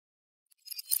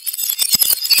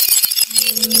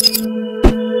I'm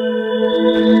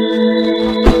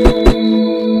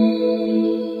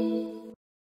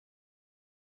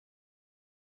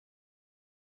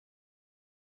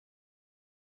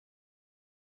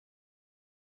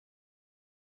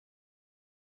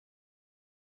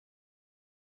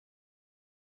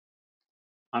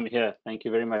here. Thank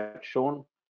you very much, Sean.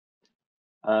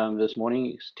 This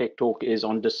morning's Tech Talk is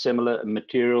on dissimilar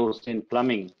materials in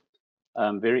plumbing.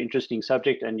 Very interesting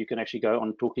subject, and you can actually go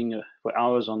on talking for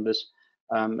hours on this.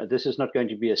 This is not going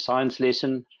to be a science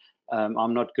lesson.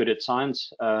 I'm not good at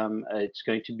science. It's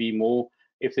going to be more,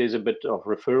 if there's a bit of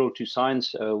referral to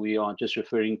science, we are just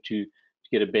referring to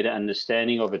get a better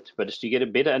understanding of it. But it's to get a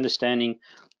better understanding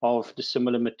of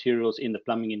dissimilar materials in the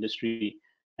plumbing industry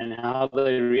and how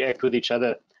they react with each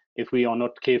other if we are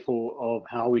not careful of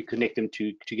how we connect them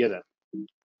together.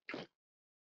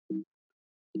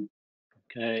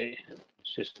 Okay,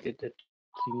 let's just get that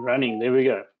thing running. There we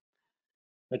go.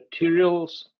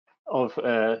 Materials or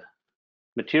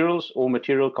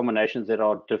material combinations that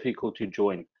are difficult to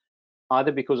join,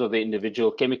 either because of their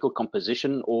individual chemical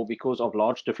composition or because of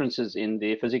large differences in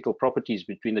their physical properties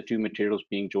between the two materials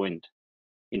being joined.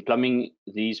 In plumbing,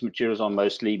 these materials are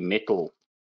mostly metal.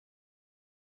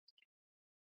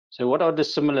 So what are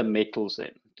dissimilar metals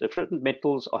then? Different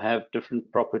metals have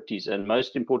different properties, and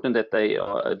most important that they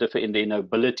differ in their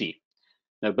nobility.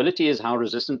 Nobility is how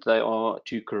resistant they are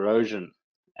to corrosion,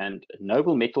 and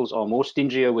noble metals are more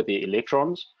stingier with their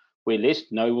electrons, where less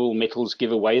noble metals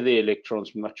give away their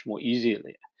electrons much more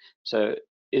easily. So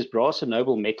is brass a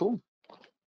noble metal?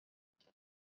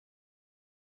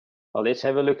 Well, let's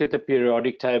have a look at the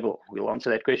periodic table. We'll answer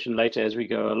that question later as we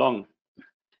go along.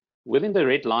 Within the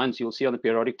red lines, you'll see on the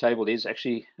periodic table, there's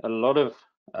actually a lot of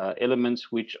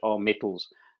elements which are metals,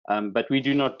 but we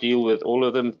do not deal with all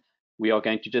of them. We are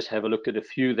going to just have a look at a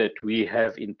few that we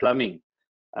have in plumbing.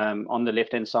 On the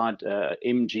left-hand side,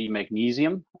 Mg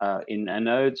magnesium in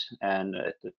anodes, and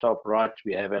at the top right,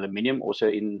 we have aluminium also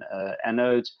in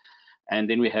anodes. And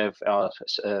then we have our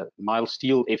mild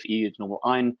steel, Fe is normal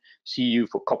iron, Cu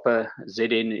for copper,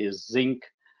 Zn is zinc,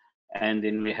 and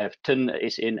then we have tin,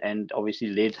 Sn, and obviously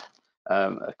lead,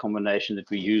 a combination that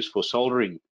we use for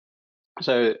soldering.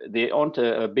 So there aren't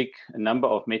a big number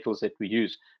of metals that we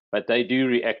use, but they do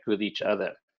react with each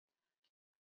other.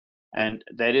 And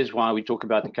that is why we talk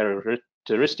about the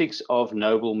characteristics of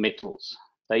noble metals.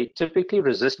 They typically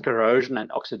resist corrosion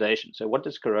and oxidation. So what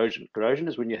is corrosion? Corrosion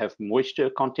is when you have moisture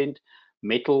content,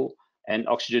 metal, and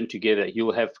oxygen together,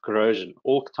 you'll have corrosion.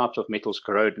 All types of metals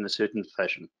corrode in a certain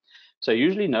fashion. So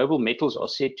usually noble metals are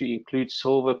said to include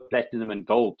silver, platinum, and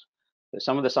gold. So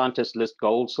some of the scientists list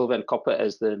gold, silver, and copper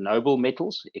as the noble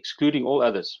metals, excluding all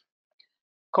others.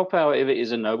 Copper, however,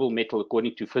 is a noble metal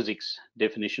according to physics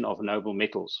definition of noble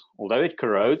metals. Although it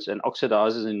corrodes and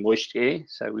oxidizes in moist air,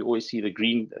 so we always see the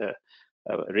green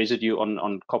residue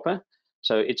on copper,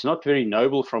 so it's not very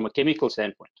noble from a chemical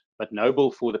standpoint, but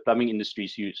noble for the plumbing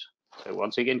industry's use. So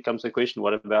once again comes the question,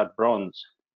 what about bronze?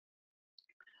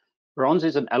 Bronze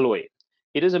is an alloy.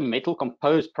 It is a metal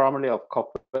composed primarily of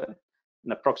copper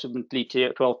and approximately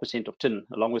 12% of tin,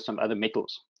 along with some other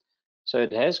metals. So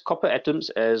it has copper atoms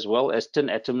as well as tin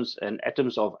atoms and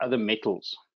atoms of other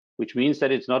metals, which means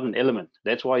that it's not an element.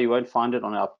 That's why you won't find it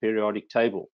on our periodic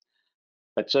table.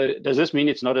 But so does this mean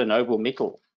it's not a noble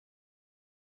metal?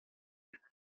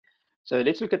 So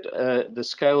let's look at the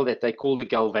scale that they call the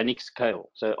galvanic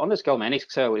scale. So on this galvanic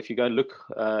scale, if you go and look,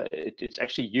 it's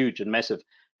actually huge and massive.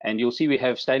 And you'll see we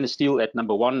have stainless steel at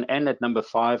number 1 and at number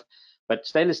 5, but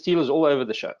stainless steel is all over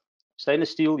the show. Stainless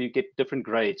steel, you get different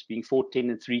grades, being 410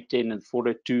 and 310 and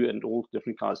 402 and all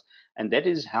different kinds. And that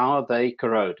is how they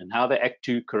corrode and how they act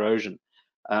to corrosion.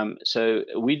 So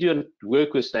we don't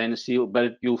work with stainless steel,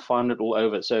 but you'll find it all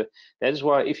over. So that is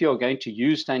why if you're going to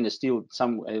use stainless steel,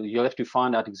 you'll have to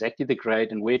find out exactly the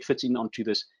grade and where it fits in onto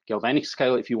this galvanic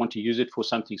scale if you want to use it for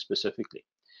something specifically.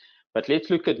 But let's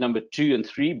look at number 2 and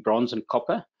 3, bronze and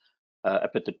copper,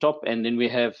 up at the top, and then we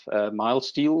have mild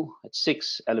steel at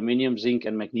 6, aluminium, zinc,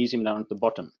 and magnesium down at the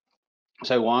bottom.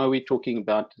 So why are we talking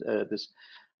about this?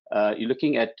 You're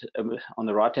looking at, on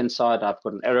the right-hand side, I've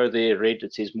got an arrow there, red,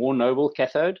 it says more noble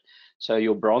cathode. So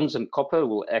your bronze and copper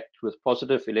will act with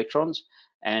positive electrons,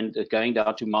 and going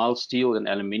down to mild steel and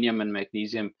aluminium and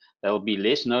magnesium, they'll be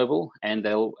less noble, and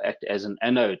they'll act as an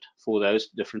anode for those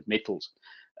different metals.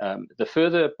 The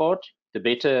further apart, the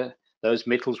better those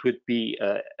metals would be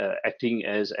acting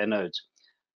as anodes.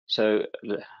 So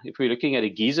if we're looking at a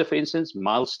geyser, for instance,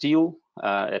 mild steel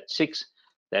at 6,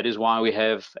 that is why we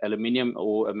have aluminium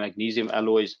or magnesium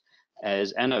alloys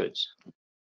as anodes.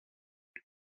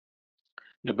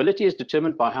 Nobility is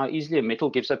determined by how easily a metal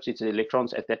gives up its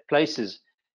electrons at that places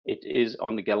it is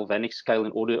on the galvanic scale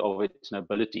in order of its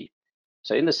nobility.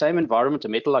 So in the same environment, a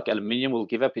metal like aluminium will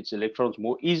give up its electrons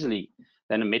more easily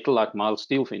than a metal like mild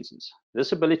steel, for instance.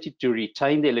 This ability to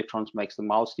retain the electrons makes the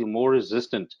mild steel more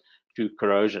resistant to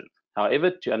corrosion.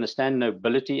 However, to understand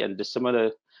nobility and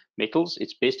dissimilar metals,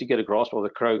 it's best to get a grasp of the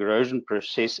corrosion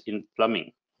process in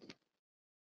plumbing.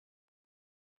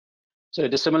 So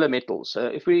dissimilar metals.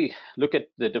 If we look at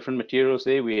the different materials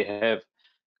there, we have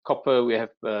copper, we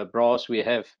have brass, we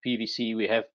have PVC, we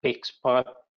have PEX pipe,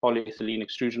 polyethylene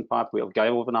extrusion pipe, we have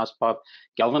galvanized pipe.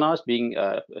 Galvanized being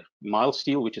mild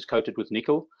steel, which is coated with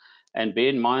nickel. And bear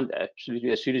in mind,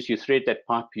 absolutely, as soon as you thread that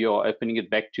pipe, you're opening it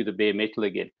back to the bare metal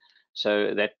again.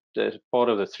 So that part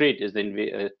of the thread is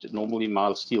then normally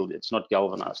mild steel. It's not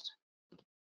galvanized.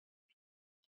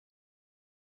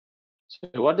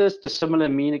 So what does dissimilar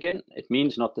mean again? It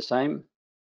means not the same.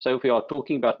 So if we are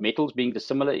talking about metals being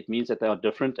dissimilar, it means that they are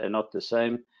different and not the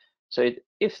same. So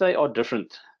if they are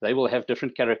different, they will have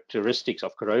different characteristics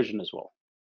of corrosion as well.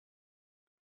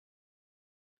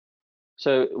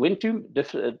 So when two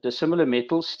dissimilar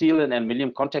metals, steel and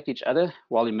aluminium, contact each other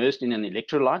while immersed in an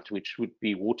electrolyte, which would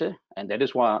be water, and that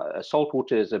is why salt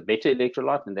water is a better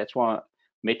electrolyte, and that's why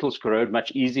metals corrode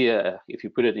much easier if you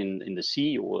put it in the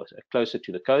sea or closer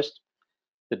to the coast.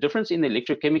 The difference in the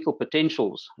electrochemical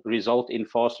potentials result in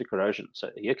faster corrosion.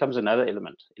 So here comes another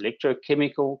element,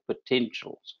 electrochemical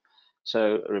potentials.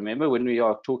 So remember, when we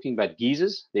are talking about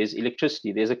geysers, there's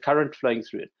electricity, there's a current flowing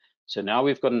through it. So now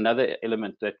we've got another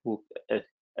element that will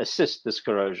assist this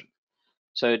corrosion.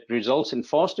 So it results in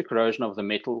faster corrosion of the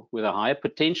metal with a higher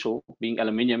potential, being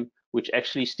aluminium, which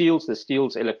actually steals the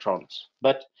steel's electrons,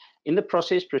 but in the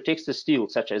process protects the steel,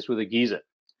 such as with a geyser.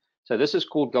 So this is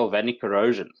called galvanic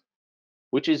corrosion,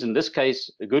 which is in this case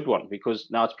a good one because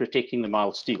now it's protecting the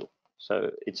mild steel.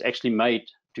 So it's actually made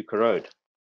to corrode.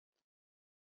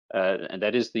 And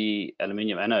that is the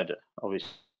aluminium anode, obviously.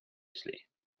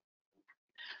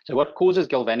 So what causes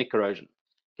galvanic corrosion?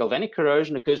 Galvanic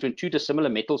corrosion occurs when two dissimilar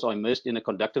metals are immersed in a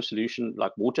conductive solution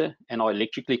like water and are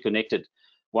electrically connected.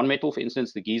 One metal, for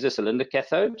instance, the geyser cylinder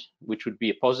cathode, which would be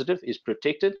a positive, is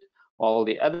protected, while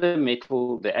the other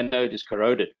metal, the anode, is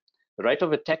corroded. The rate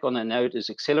of attack on the anode is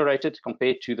accelerated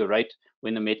compared to the rate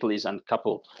when the metal is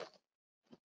uncoupled.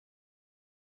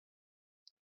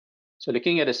 So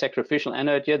looking at a sacrificial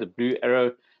anode here, the blue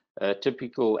arrow,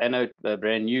 typical anode,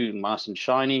 brand new, nice and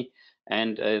shiny,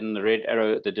 and in the red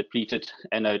arrow, the depleted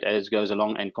anode as goes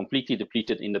along and completely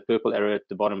depleted in the purple arrow at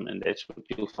the bottom, and that's what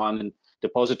you'll find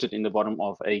deposited in the bottom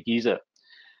of a geyser.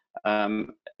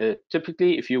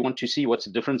 Typically, if you want to see what's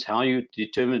the difference, how you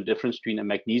determine the difference between a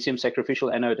magnesium sacrificial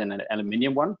anode and an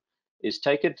aluminium one, is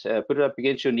take it, put it up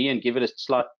against your knee and give it a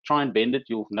slight, try and bend it.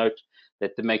 You'll note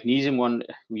that the magnesium one,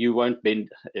 you won't bend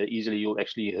easily, you'll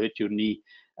actually hurt your knee.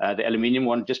 The aluminium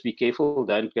one, just be careful,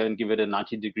 don't go and give it a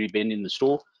 90-degree bend in the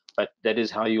store, but that is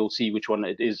how you'll see which one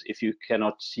it is if you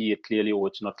cannot see it clearly or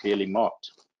it's not clearly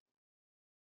marked.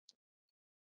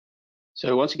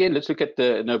 So once again, let's look at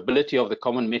the nobility of the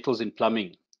common metals in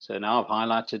plumbing. So now I've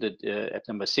highlighted it at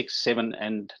number 6, 7,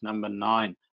 and number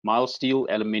 9, mild steel,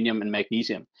 aluminium, and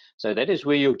magnesium. So that is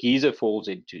where your geyser falls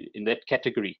into, in that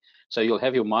category. So you'll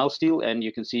have your mild steel, and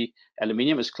you can see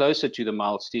aluminium is closer to the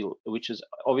mild steel, which is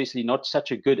obviously not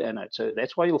such a good anode. So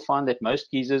that's why you'll find that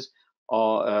most geysers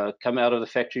are come out of the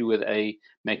factory with a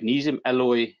magnesium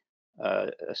alloy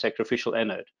sacrificial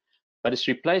anode, but it's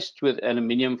replaced with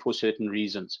aluminium for certain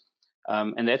reasons.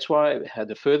 And that's why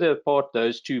the further apart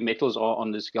those two metals are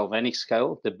on this galvanic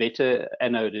scale, the better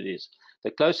anode it is.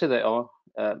 The closer they are,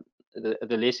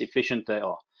 the less efficient they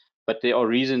are. But there are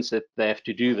reasons that they have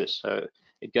to do this. So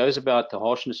it goes about the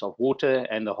harshness of water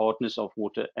and the hardness of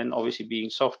water, and obviously being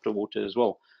softer water as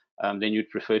well. Then you'd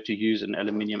prefer to use an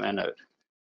aluminium anode.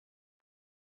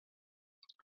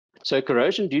 So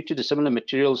corrosion due to dissimilar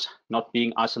materials not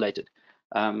being isolated.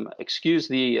 Excuse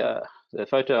the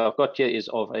photo I've got here is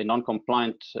of a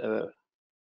non-compliant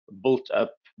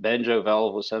built-up banjo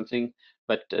valve or something,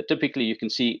 but typically you can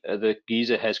see the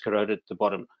geyser has corroded at the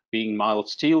bottom, being mild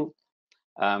steel.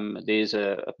 There's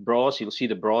a brass, you'll see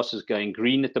the brass is going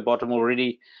green at the bottom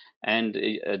already, and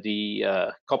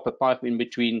the copper pipe in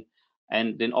between.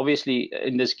 And then obviously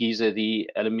in this geyser, the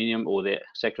aluminium or the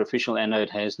sacrificial anode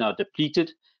has now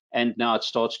depleted, and now it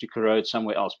starts to corrode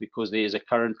somewhere else because there is a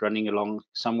current running along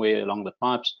somewhere along the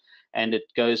pipes, and it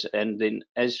goes. And then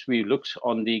as we look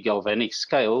on the galvanic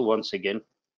scale once again,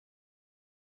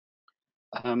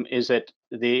 is that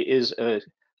there is a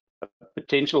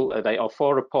potential, they are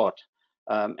far apart,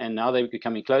 and now they're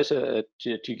becoming closer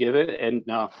together, and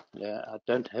now I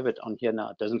don't have it on here now,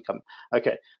 it doesn't come.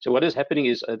 Okay, so what is happening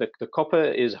is the copper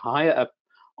is higher up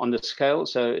on the scale.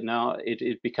 So now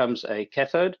it becomes a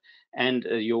cathode, and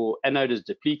your anode is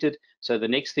depleted. So the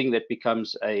next thing that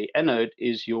becomes a anode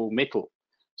is your metal.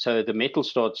 So the metal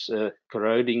starts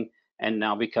corroding and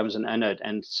now becomes an anode,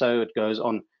 and so it goes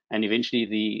on. And eventually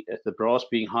the brass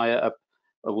being higher up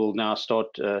will now start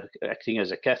acting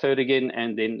as a cathode again,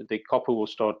 and then the copper will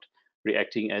start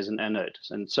reacting as an anode.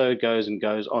 And so it goes and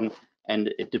goes on,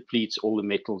 and it depletes all the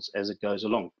metals as it goes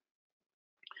along.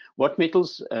 What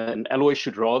metals and alloys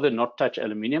should rather not touch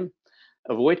aluminium?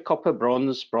 Avoid copper,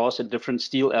 bronze, brass, and different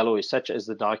steel alloys, such as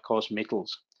the die-cast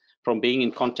metals, from being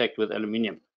in contact with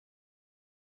aluminium.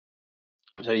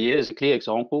 So here's a clear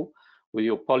example with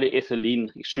your polyethylene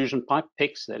extrusion pipe,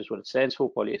 PEX, that is what it stands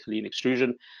for, polyethylene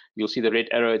extrusion. You'll see the red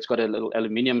arrow, it's got a little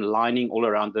aluminium lining all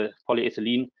around the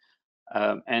polyethylene.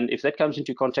 And if that comes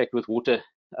into contact with water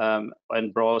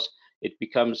and brass, it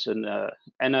becomes an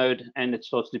anode, and it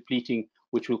starts depleting,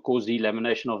 which will cause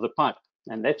delamination of the pipe.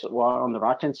 And that's why on the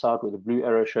right-hand side where the blue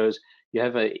arrow shows, you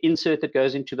have an insert that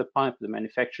goes into the pipe. The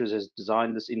manufacturer has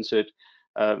designed this insert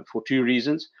for two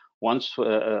reasons. Once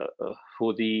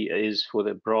for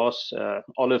the brass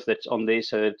olive that's on there,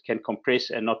 so it can compress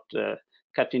and not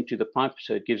cut into the pipe,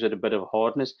 so it gives it a bit of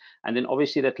hardness. And then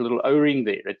obviously that little O-ring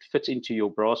there, it fits into your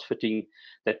brass fitting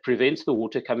that prevents the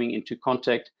water coming into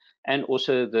contact, and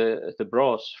also the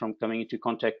brass from coming into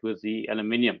contact with the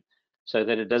aluminium, so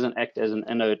that it doesn't act as an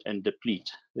anode and deplete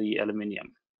the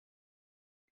aluminium.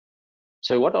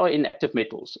 So what are inactive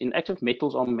metals? Inactive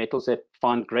metals are metals that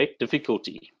find great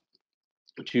difficulty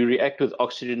to react with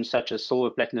oxygen, such as silver,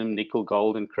 platinum, nickel,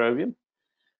 gold, and chromium.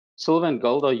 Silver and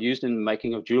gold are used in the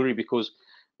making of jewelry because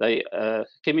they are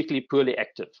chemically poorly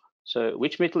active. So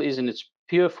which metal is in its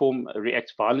pure form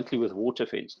reacts violently with water,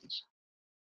 for instance?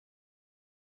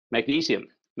 Magnesium.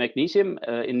 Magnesium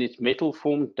in its metal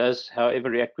form does, however,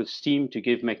 react with steam to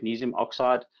give magnesium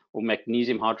oxide or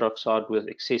magnesium hydroxide with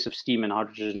excessive steam and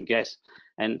hydrogen gas.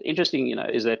 And interesting,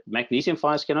 is that magnesium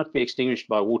fires cannot be extinguished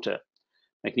by water.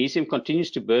 Magnesium continues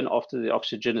to burn after the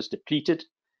oxygen is depleted.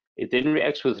 It then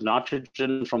reacts with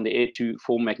nitrogen from the air to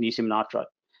form magnesium nitride.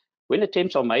 When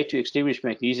attempts are made to extinguish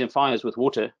magnesium fires with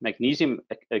water, magnesium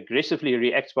aggressively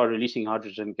reacts by releasing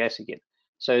hydrogen gas again.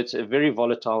 So it's a very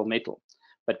volatile metal.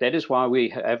 But that is why we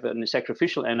have a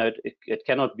sacrificial anode. It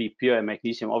cannot be pure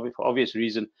magnesium for obvious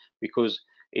reason, because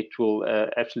it will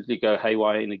absolutely go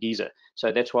haywire in a geyser.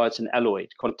 So that's why it's an alloy.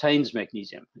 It contains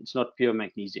magnesium. It's not pure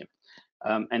magnesium.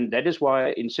 And that is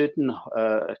why in certain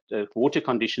water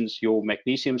conditions, your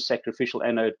magnesium sacrificial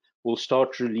anode will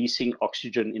start releasing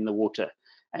oxygen in the water.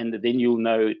 And then you'll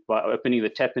know by opening the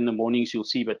tap in the mornings, you'll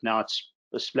see, but now it's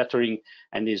splattering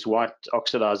and there's white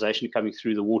oxidization coming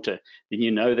through the water. Then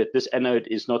you know that this anode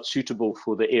is not suitable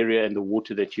for the area and the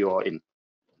water that you are in.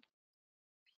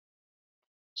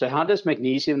 So how does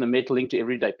magnesium, the metal, link to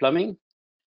everyday plumbing?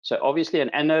 So obviously an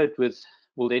anode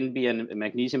will then be a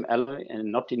magnesium alloy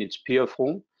and not in its pure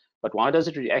form. But why does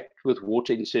it react with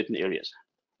water in certain areas?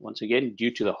 Once again,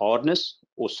 due to the hardness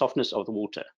or softness of the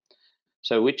water.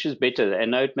 So which is better, the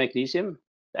anode magnesium,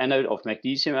 the anode of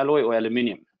magnesium alloy, or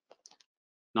aluminium?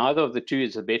 Neither of the two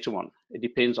is the better one. It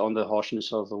depends on the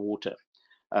harshness of the water.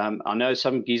 I know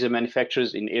some geyser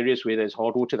manufacturers in areas where there's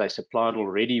hard water, they supply it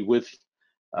already with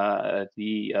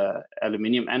the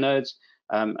aluminium anodes.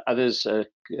 Others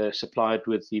supply it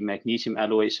with the magnesium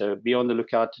alloy. So be on the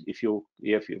lookout if you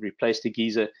replace the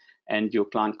geyser and your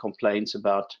client complains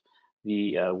about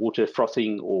the water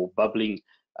frothing or bubbling.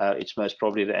 It's most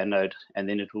probably the anode, and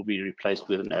then it will be replaced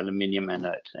with an aluminium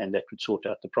anode, and that would sort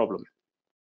out the problem.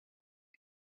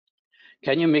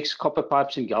 Can you mix copper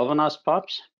pipes and galvanized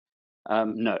pipes?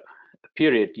 No,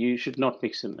 period. You should not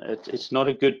mix them. It's not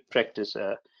a good practice.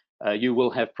 You will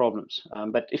have problems.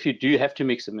 But if you do have to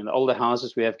mix them, in older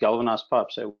houses we have galvanized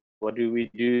pipes. So what do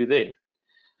we do there?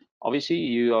 Obviously,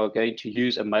 you are going to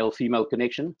use a male-female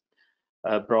connection.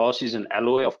 Brass is an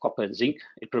alloy of copper and zinc.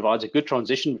 It provides a good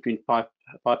transition between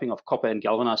piping of copper and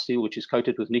galvanized steel, which is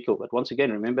coated with nickel. But once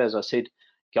again, remember, as I said,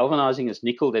 galvanizing is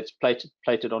nickel that's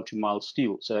plated onto mild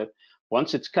steel. So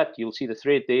once it's cut, you'll see the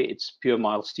thread there, it's pure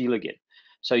mild steel again.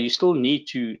 So you still need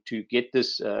to get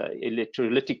this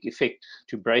electrolytic effect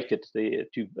to break it,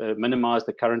 to minimize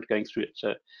the current going through it.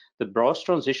 So the brass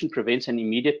transition prevents an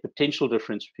immediate potential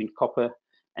difference between copper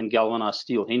and galvanized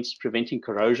steel, hence preventing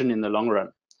corrosion in the long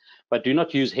run. But do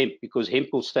not use hemp, because hemp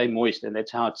will stay moist, and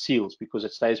that's how it seals, because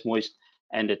it stays moist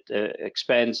and it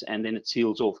expands and then it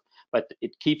seals off. But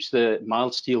it keeps the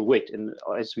mild steel wet. And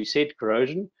as we said,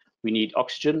 corrosion, we need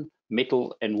oxygen,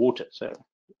 metal, and water. So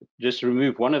just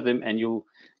remove one of them and you'll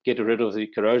get rid of the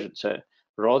corrosion. So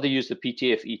rather use the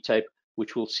PTFE tape,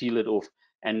 which will seal it off.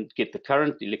 and get the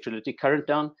current, electrolytic current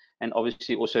down, and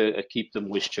obviously also keep the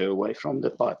moisture away from the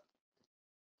pipe.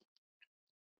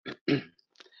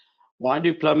 Why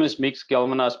do plumbers mix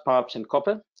galvanized pipes and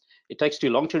copper? It takes too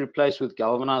long to replace with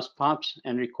galvanized pipes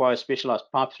and requires specialized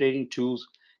pipe threading tools,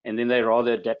 and then they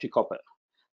rather adapt to copper.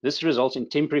 This results in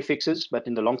temporary fixes, but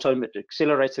in the long term, it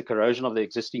accelerates the corrosion of the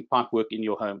existing pipework in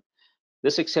your home.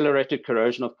 This accelerated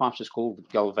corrosion of pipes is called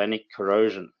galvanic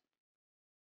corrosion.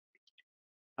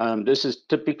 This is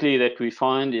typically that we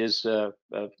find is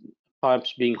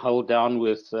pipes being held down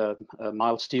with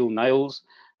mild steel nails,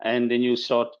 and then you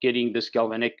start getting this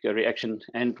galvanic reaction.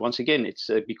 And once again, it's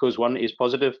because one is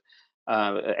positive,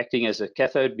 acting as a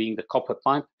cathode, being the copper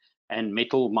pipe, and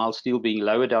metal, mild steel, being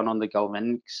lower down on the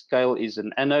galvanic scale is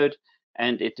an anode,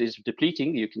 and it is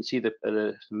depleting. You can see that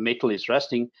the metal is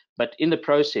rusting, but in the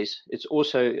process, it's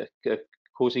also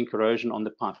causing corrosion on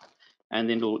the pipe, and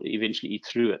then it'll eventually eat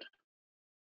through it.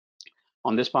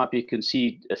 On this pipe, you can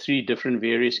see 3 different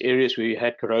various areas where you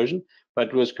had corrosion, but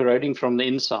it was corroding from the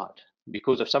inside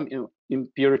because of some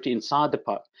impurity inside the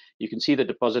pipe. You can see the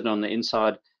deposit on the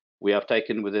inside. We have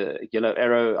taken with a yellow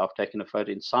arrow, I've taken a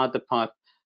photo inside the pipe,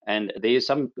 and there is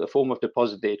some form of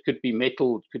deposit there. It could be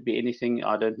metal, it could be anything.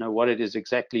 I don't know what it is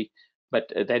exactly,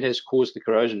 but that has caused the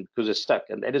corrosion because it's stuck.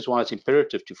 And that is why it's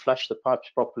imperative to flush the pipes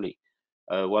properly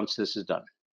once this is done.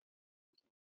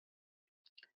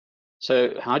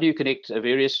 So how do you connect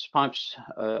various pipes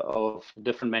of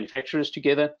different manufacturers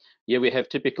together? Here we have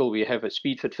we have a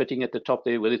speed fit fitting at the top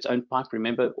there with its own pipe.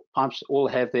 Remember, pipes all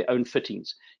have their own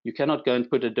fittings. You cannot go and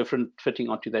put a different fitting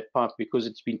onto that pipe because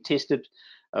it's been tested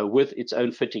with its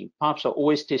own fitting. Pipes are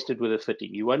always tested with a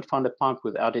fitting. You won't find a pipe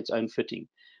without its own fitting.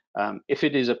 If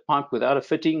it is a pipe without a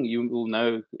fitting, you will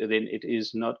know then it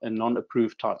is not a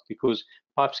non-approved type because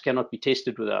pipes cannot be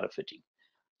tested without a fitting.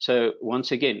 So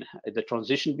once again, the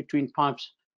transition between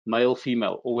pipes, male,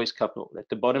 female, always couple. At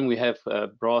the bottom, we have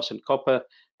brass and copper,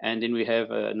 and then we have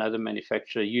another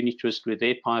manufacturer, Unitwist, with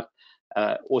their pipe,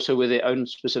 also with their own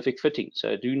specific fitting.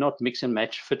 So do not mix and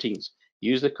match fittings.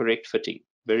 Use the correct fitting,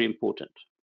 very important.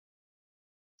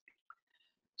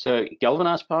 So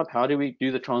galvanized pipe, how do we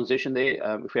do the transition there?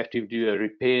 If we have to do a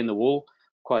repair in the wall,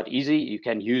 quite easy. You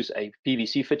can use a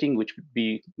PVC fitting, which would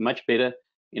be much better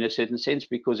in a certain sense,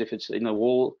 because if it's in a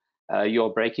wall, you're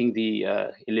breaking the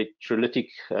electrolytic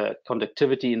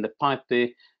conductivity in the pipe there,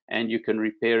 and you can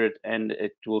repair it, and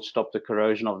it will stop the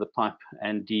corrosion of the pipe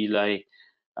and delay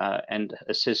and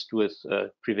assist with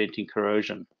preventing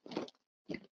corrosion.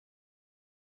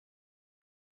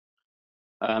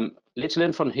 Let's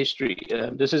learn from history.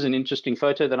 This is an interesting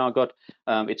photo that I got.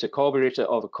 It's a carburetor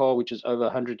of a car which is over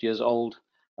 100 years old,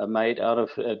 made out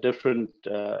of different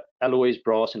alloys,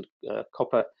 brass and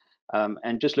copper.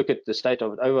 And just look at the state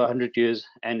of it, over 100 years,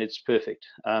 and it's perfect.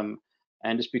 And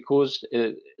it's because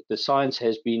the science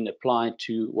has been applied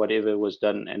to whatever was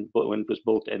done and when it was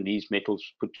built, and these metals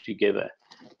put together,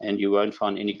 and you won't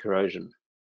find any corrosion.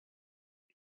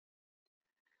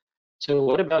 So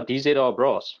what about DZR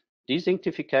brass?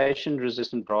 Dezinctification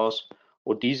resistant brass,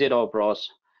 or DZR brass,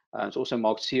 it's also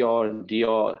marked CR and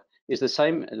DR, is the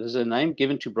same. There's a name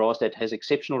given to brass that has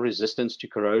exceptional resistance to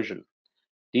corrosion.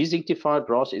 Dezinctified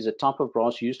brass is a type of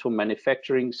brass used for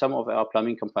manufacturing some of our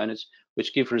plumbing components,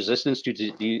 which give resistance to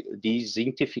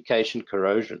dezinctification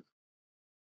corrosion.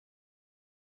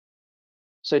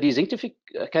 So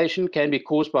dezinctification can be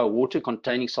caused by water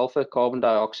containing sulfur, carbon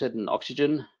dioxide, and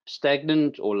oxygen.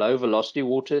 Stagnant or low velocity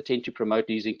water tend to promote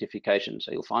dezinctification.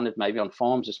 So you'll find it maybe on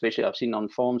farms, especially I've seen on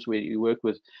farms where you work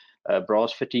with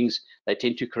brass fittings, they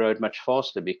tend to corrode much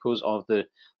faster because of the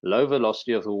low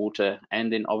velocity of the water,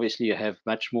 and then obviously you have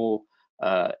much more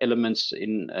elements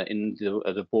in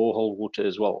the borehole water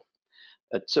as well.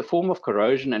 It's a form of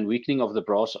corrosion and weakening of the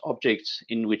brass objects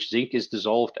in which zinc is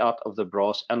dissolved out of the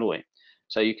brass alloy.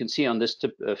 So you can see on this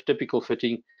typical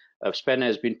fitting, a spanner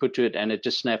has been put to it and it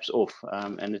just snaps off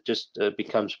and it just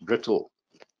becomes brittle.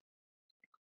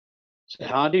 So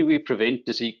how do we prevent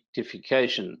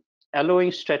dezinctification?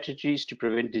 Alloying strategies to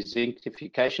prevent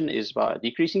dezinctification is by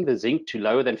decreasing the zinc to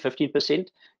lower than 15%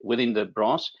 within the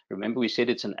brass. Remember, we said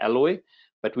it's an alloy,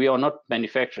 but we are not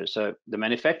manufacturers. So the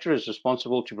manufacturer is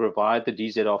responsible to provide the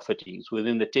DZR fittings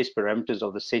within the test parameters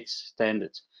of the set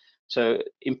standards. So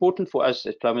important for us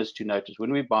as plumbers to notice,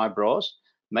 when we buy brass,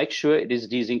 make sure it is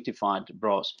dezinctified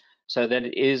brass, so that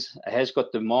it has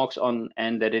got the marks on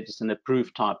and that it is an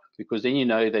approved type, because then you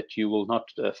know that you will not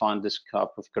find this type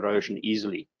of corrosion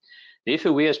easily.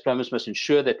 Therefore, we as plumbers must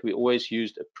ensure that we always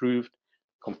use approved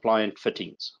compliant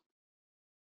fittings.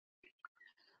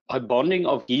 By bonding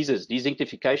of geysers,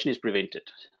 dezinctification is prevented.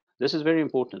 This is very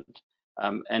important.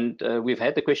 We've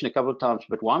had the question a couple of times,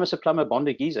 but why must a plumber bond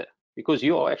a geyser? Because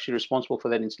you are actually responsible for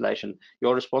that installation.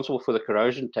 You're responsible for the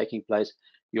corrosion taking place.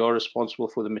 You're responsible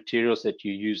for the materials that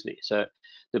you use there. So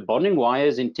the bonding wire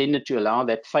is intended to allow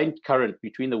that faint current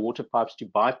between the water pipes to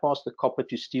bypass the copper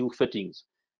to steel fittings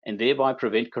and thereby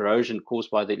prevent corrosion caused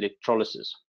by the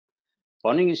electrolysis.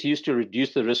 Bonding is used to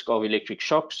reduce the risk of electric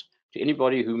shocks to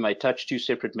anybody who may touch two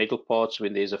separate metal parts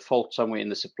when there's a fault somewhere in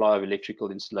the supply of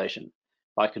electrical installation.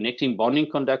 By connecting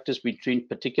bonding conductors between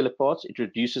particular parts, it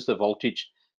reduces the voltage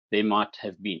there might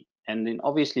have been. And then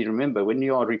obviously remember, when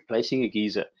you are replacing a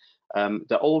geyser,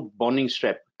 the old bonding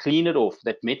strap, clean it off.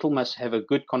 That metal must have a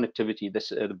good conductivity.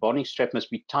 The bonding strap must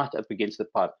be tight up against the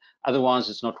pipe. Otherwise,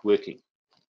 it's not working.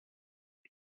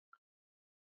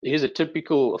 Here's a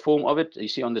typical form of it. You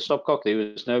see on the stopcock, there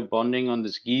was no bonding on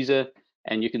this geyser,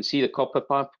 and you can see the copper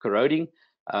pipe corroding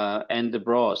and the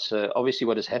brass. Obviously,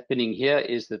 what is happening here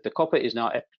is that the copper is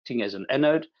now acting as an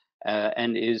anode,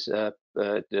 and is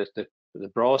the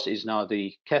brass is now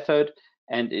the cathode,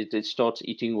 and it starts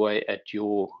eating away at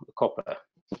your copper.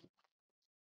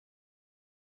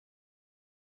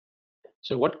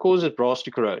 So what causes brass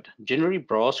to corrode? Generally,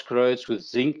 brass corrodes with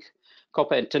zinc,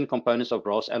 copper, and tin components of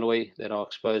brass alloy that are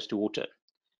exposed to water.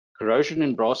 Corrosion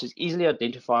in brass is easily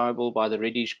identifiable by the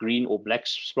reddish green or black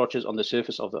splotches on the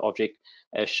surface of the object,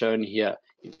 as shown here.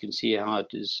 You can see how it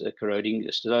is corroding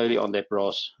slowly on that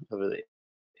brass over there.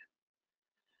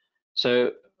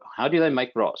 So how do they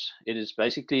make brass? It is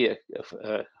basically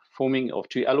a forming of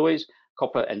two alloys,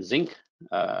 copper and zinc,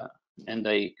 and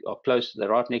they are close, they're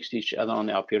right next to each other on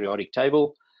our periodic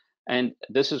table. And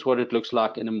this is what it looks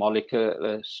like in a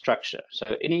molecular structure.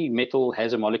 So any metal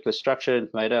has a molecular structure.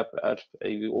 It's made up of,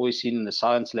 you've always seen in the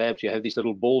science labs, you have these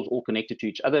little balls all connected to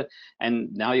each other,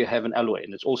 and now you have an alloy,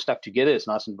 and it's all stuck together. It's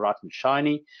nice and bright and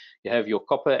shiny. You have your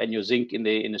copper and your zinc in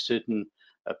there in a certain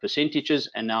percentages,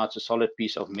 and now it's a solid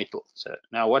piece of metal. So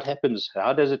now what happens?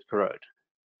 How does it corrode?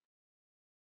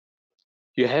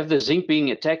 You have the zinc being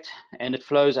attacked, and it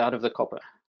flows out of the copper.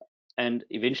 And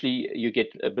eventually you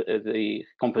get the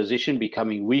composition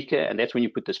becoming weaker, and that's when you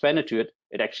put the spanner to it,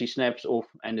 it actually snaps off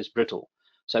and is brittle.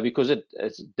 So because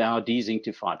it's now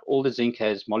de-zinctified, all the zinc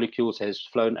molecules has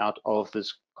flown out of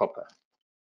this copper.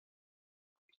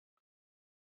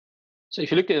 So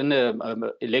if you look in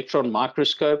the electron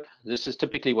microscope, this is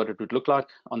typically what it would look like.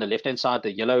 On the left-hand side,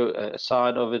 the yellow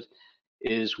side of it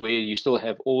is where you still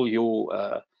have all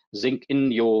your zinc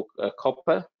in your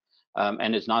copper.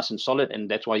 And it's nice and solid, and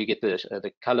that's why you get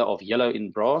the color of yellow in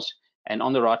brass. And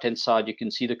on the right hand side, you can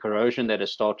see the corrosion that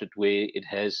has started where it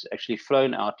has actually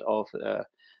flown out of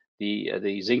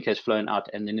the zinc has flown out,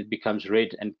 and then it becomes red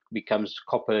and becomes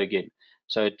copper again.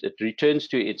 So it returns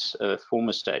to its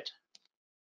former state.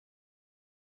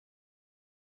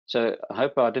 So I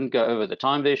hope I didn't go over the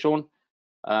time there, Sean.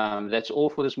 That's all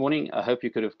for this morning. I hope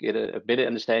you could have get a better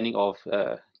understanding of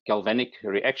galvanic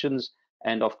reactions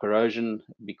and of corrosion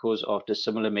because of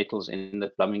dissimilar metals in the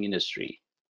plumbing industry.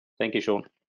 Thank you, Sean.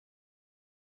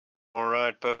 All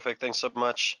right, perfect. Thanks so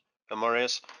much,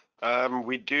 Marius.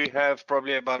 We do have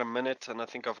probably about a minute, and I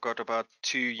think I've got about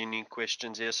 2 unique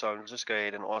questions here, so I'll just go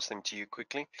ahead and ask them to you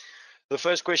quickly. The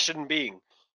first question being,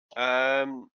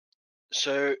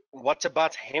 so what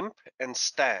about hemp and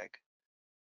stag?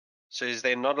 So is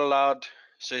there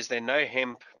no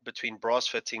hemp between brass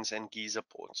fittings and geyser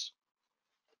ports?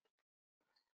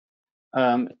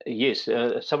 Yes,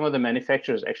 some of the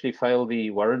manufacturers actually fail the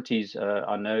warranties.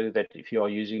 I know that if you are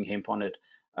using hemp on it,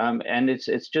 and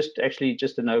it's just actually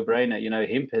just a no-brainer. You know,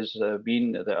 hemp has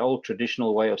been the old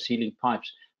traditional way of sealing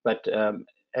pipes, but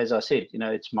as I said, you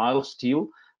know, it's mild steel.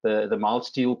 The mild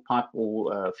steel pipe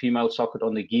or female socket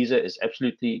on the geyser is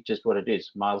absolutely just what it is,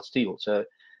 mild steel. So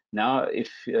now if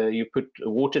you put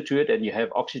water to it and you have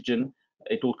oxygen,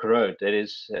 it will corrode.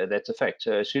 That's a fact.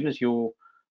 So as soon as your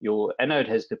anode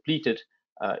has depleted,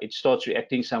 it starts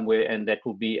reacting somewhere, and that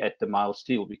will be at the mild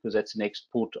steel because that's the next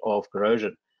port of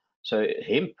corrosion. So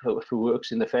hemp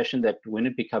works in the fashion that when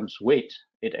it becomes wet,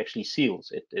 it actually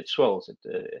seals, it swells,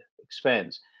 it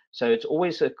expands. So it's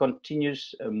always a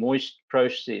continuous moist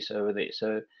process over there.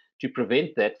 So to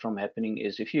prevent that from happening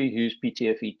is if you use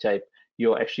PTFE tape,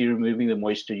 you're actually removing the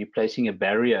moisture, you're placing a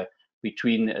barrier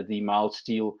between the mild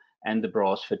steel and the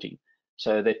brass fitting,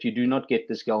 so that you do not get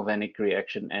this galvanic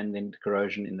reaction and then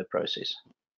corrosion in the process.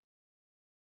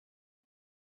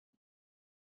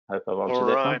 Hope I've answered that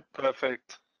one. All right,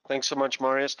 perfect. Thanks so much,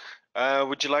 Marius.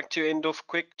 Would you like to end off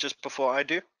quick just before I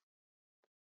do?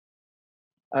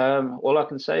 All I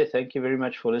can say, thank you very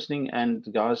much for listening. And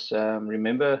guys,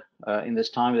 remember, in this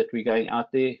time that we're going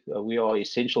out there, we are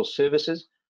essential services.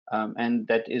 and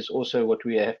that is also what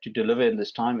we have to deliver in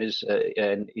this time, is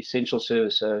an essential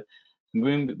service. So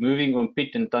moving on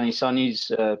Pit and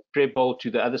Tanisani's prep bowl to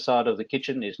the other side of the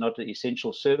kitchen is not an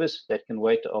essential service. That can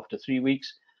wait after 3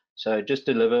 weeks. So just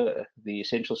deliver the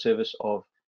essential service of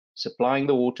supplying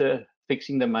the water,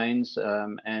 fixing the mains,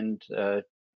 and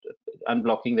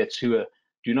unblocking that sewer.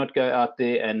 Do not go out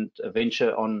there and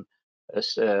venture on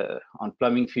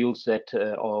plumbing fields that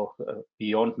are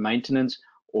beyond maintenance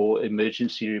or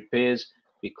emergency repairs,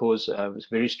 because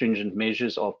very stringent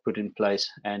measures are put in place,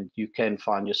 and you can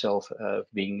find yourself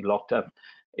being locked up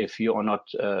if you are not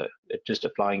just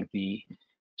applying the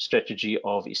strategy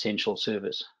of essential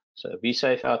service. So be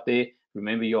safe out there.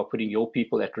 Remember, you are putting your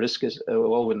people at risk as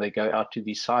well when they go out to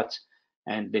these sites,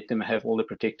 and let them have all the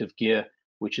protective gear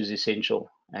which is essential.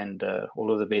 And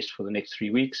all of the best for the next 3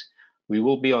 weeks. We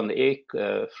will be on the air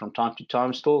from time to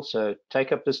time still, so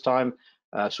take up this time,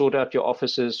 sort out your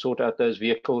offices, sort out those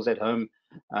vehicles at home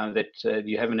that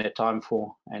you haven't had time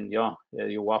for, and yeah,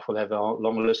 your wife will have a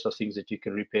long list of things that you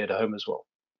can repair at home as well.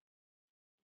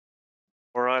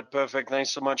 All right, perfect.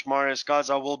 Thanks so much, Marius. Guys,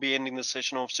 I will be ending the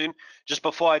session off soon. Just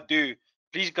before I do,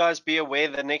 please, guys, be aware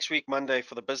that next week, Monday,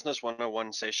 for the Business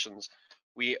 101 sessions,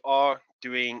 we are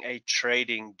doing a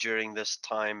trading during this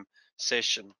time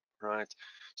session, right?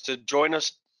 So join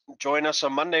us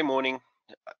on Monday morning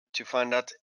to find out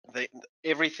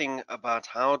everything about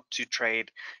how to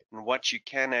trade and what you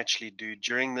can actually do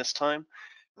during this time.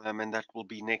 And that will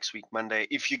be next week, Monday.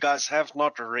 If you guys have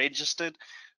not registered,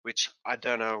 which I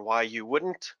don't know why you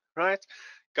wouldn't, right?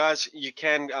 Guys, you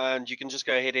can just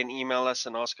go ahead and email us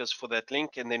and ask us for that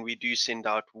link, and then we do send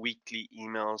out weekly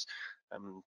emails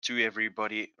to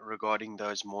everybody regarding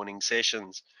those morning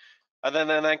sessions. Other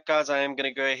than that, guys, I am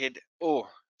going to go ahead. Oh,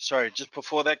 sorry, just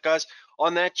before that, guys,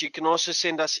 on that, you can also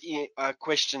send us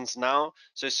questions now.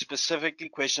 So specifically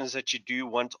questions that you do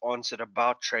want answered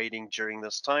about trading during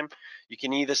this time. You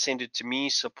can either send it to me,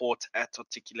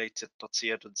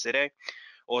 support@articulated.co.za,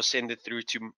 or send it through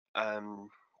to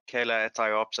Kayla at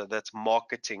IOPSA. That's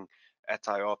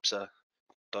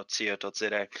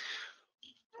marketing@iopsa.co.za.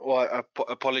 Or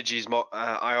apologies,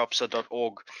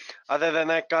 iopsa.org. Other than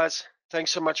that, guys,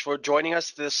 thanks so much for joining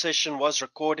us. This session was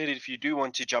recorded. If you do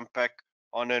want to jump back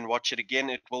on and watch it again,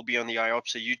 it will be on the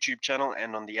IOPSA YouTube channel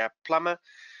and on the app Plumber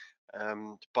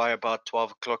by about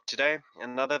 12 o'clock today.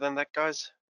 And other than that,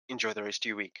 guys, enjoy the rest of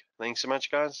your week. Thanks so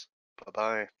much, guys.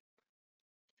 Bye-bye.